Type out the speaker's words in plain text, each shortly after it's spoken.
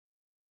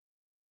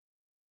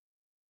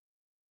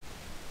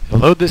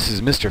Hello, this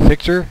is Mr.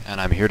 Fichter,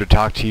 and I'm here to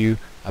talk to you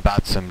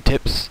about some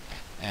tips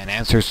and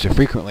answers to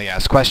frequently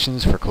asked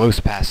questions for close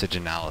passage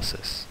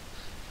analysis.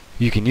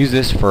 You can use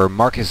this for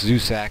Marcus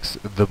Zusak's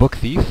The Book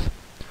Thief,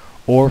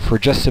 or for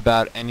just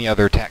about any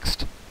other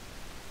text.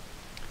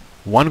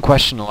 One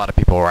question a lot of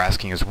people are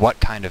asking is, what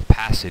kind of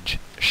passage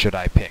should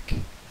I pick?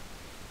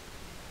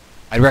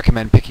 I'd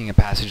recommend picking a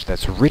passage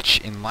that's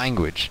rich in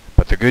language,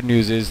 but the good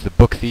news is The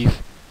Book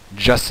Thief,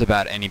 just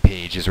about any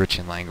page is rich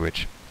in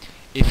language.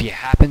 If you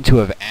happen to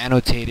have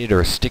annotated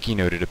or sticky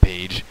noted a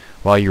page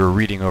while you were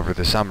reading over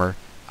the summer,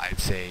 I'd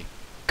say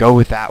go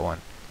with that one,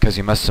 because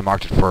you must have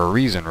marked it for a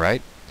reason,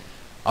 right?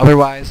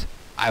 Otherwise,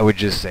 I would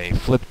just say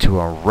flip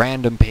to a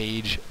random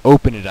page,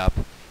 open it up,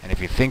 and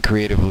if you think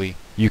creatively,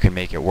 you can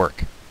make it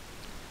work.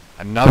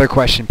 Another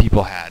question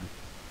people had,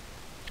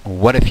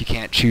 what if you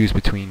can't choose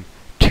between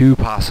two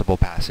possible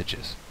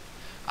passages?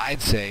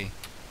 I'd say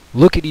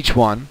look at each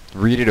one,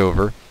 read it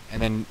over,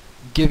 and then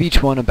give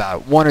each one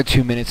about 1 or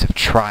 2 minutes of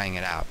trying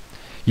it out.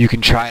 You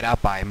can try it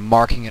out by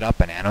marking it up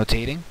and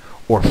annotating,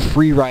 or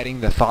free writing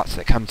the thoughts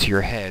that come to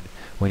your head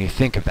when you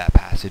think of that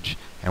passage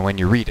and when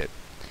you read it.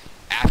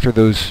 After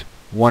those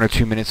 1 or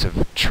 2 minutes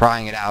of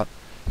trying it out,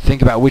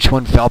 think about which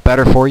one felt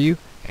better for you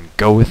and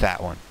go with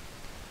that one.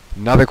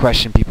 Another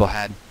question people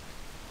had,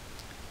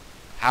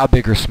 how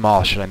big or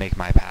small should I make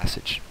my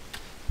passage?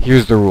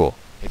 Here's the rule.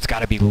 It's got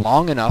to be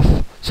long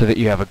enough so that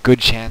you have a good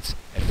chance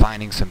at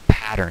finding some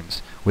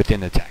patterns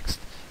within the text.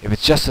 If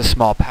it's just a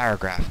small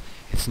paragraph,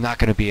 it's not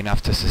going to be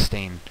enough to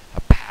sustain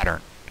a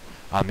pattern.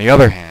 On the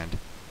other hand,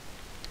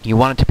 you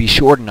want it to be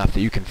short enough that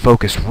you can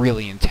focus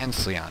really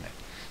intensely on it.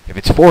 If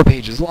it's 4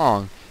 pages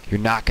long, you're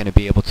not going to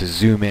be able to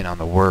zoom in on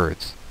the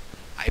words.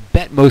 I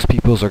bet most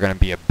people's are going to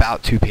be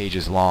about 2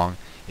 pages long.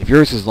 If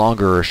yours is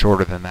longer or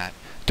shorter than that,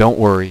 don't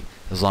worry,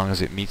 as long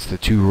as it meets the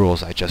 2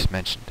 rules I just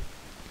mentioned.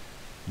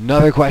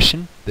 Another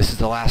question, this is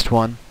the last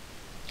one.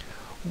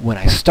 When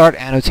I start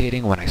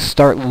annotating, when I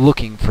start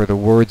looking for the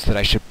words that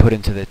I should put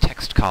into the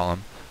text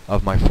column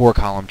of my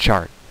 4-column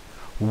chart,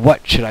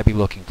 what should I be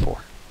looking for?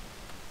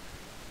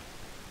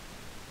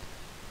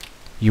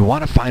 You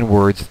want to find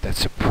words that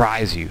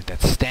surprise you,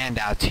 that stand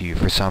out to you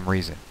for some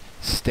reason.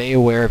 Stay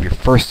aware of your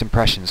first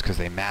impressions because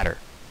they matter.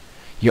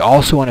 You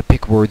also want to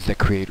pick words that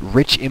create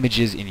rich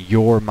images in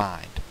your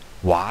mind.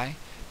 Why?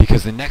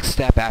 Because the next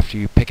step after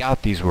you pick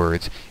out these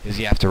words is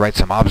you have to write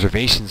some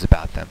observations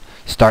about them.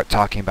 Start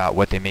talking about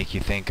what they make you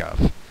think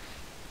of.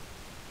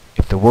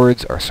 If the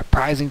words are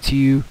surprising to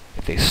you,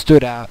 if they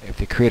stood out, if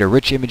they create a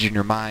rich image in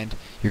your mind,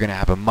 you're going to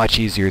have a much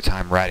easier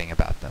time writing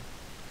about them.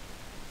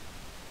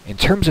 In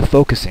terms of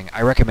focusing,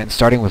 I recommend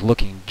starting with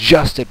looking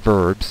just at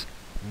verbs,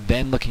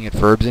 then looking at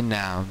verbs and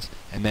nouns,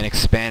 and then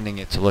expanding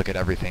it to look at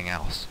everything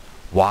else.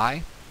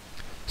 Why?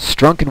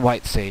 Strunk and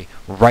White say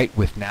write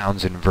with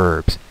nouns and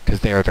verbs because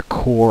they are the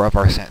core of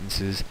our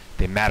sentences,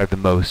 they matter the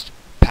most,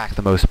 pack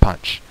the most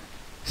punch.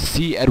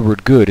 C.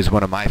 Edward Good is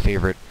one of my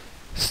favorite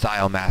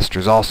style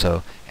masters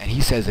also, and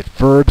he says that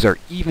verbs are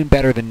even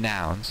better than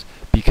nouns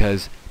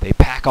because they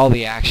pack all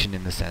the action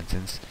in the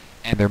sentence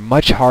and they're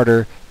much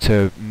harder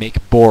to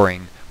make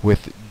boring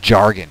with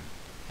jargon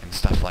and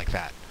stuff like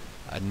that.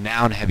 A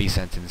noun-heavy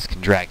sentence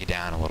can drag you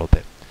down a little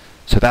bit.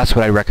 So that's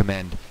what I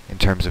recommend in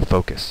terms of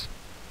focus.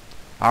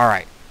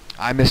 Alright,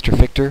 I'm Mr.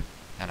 Fichter,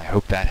 and I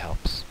hope that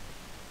helps.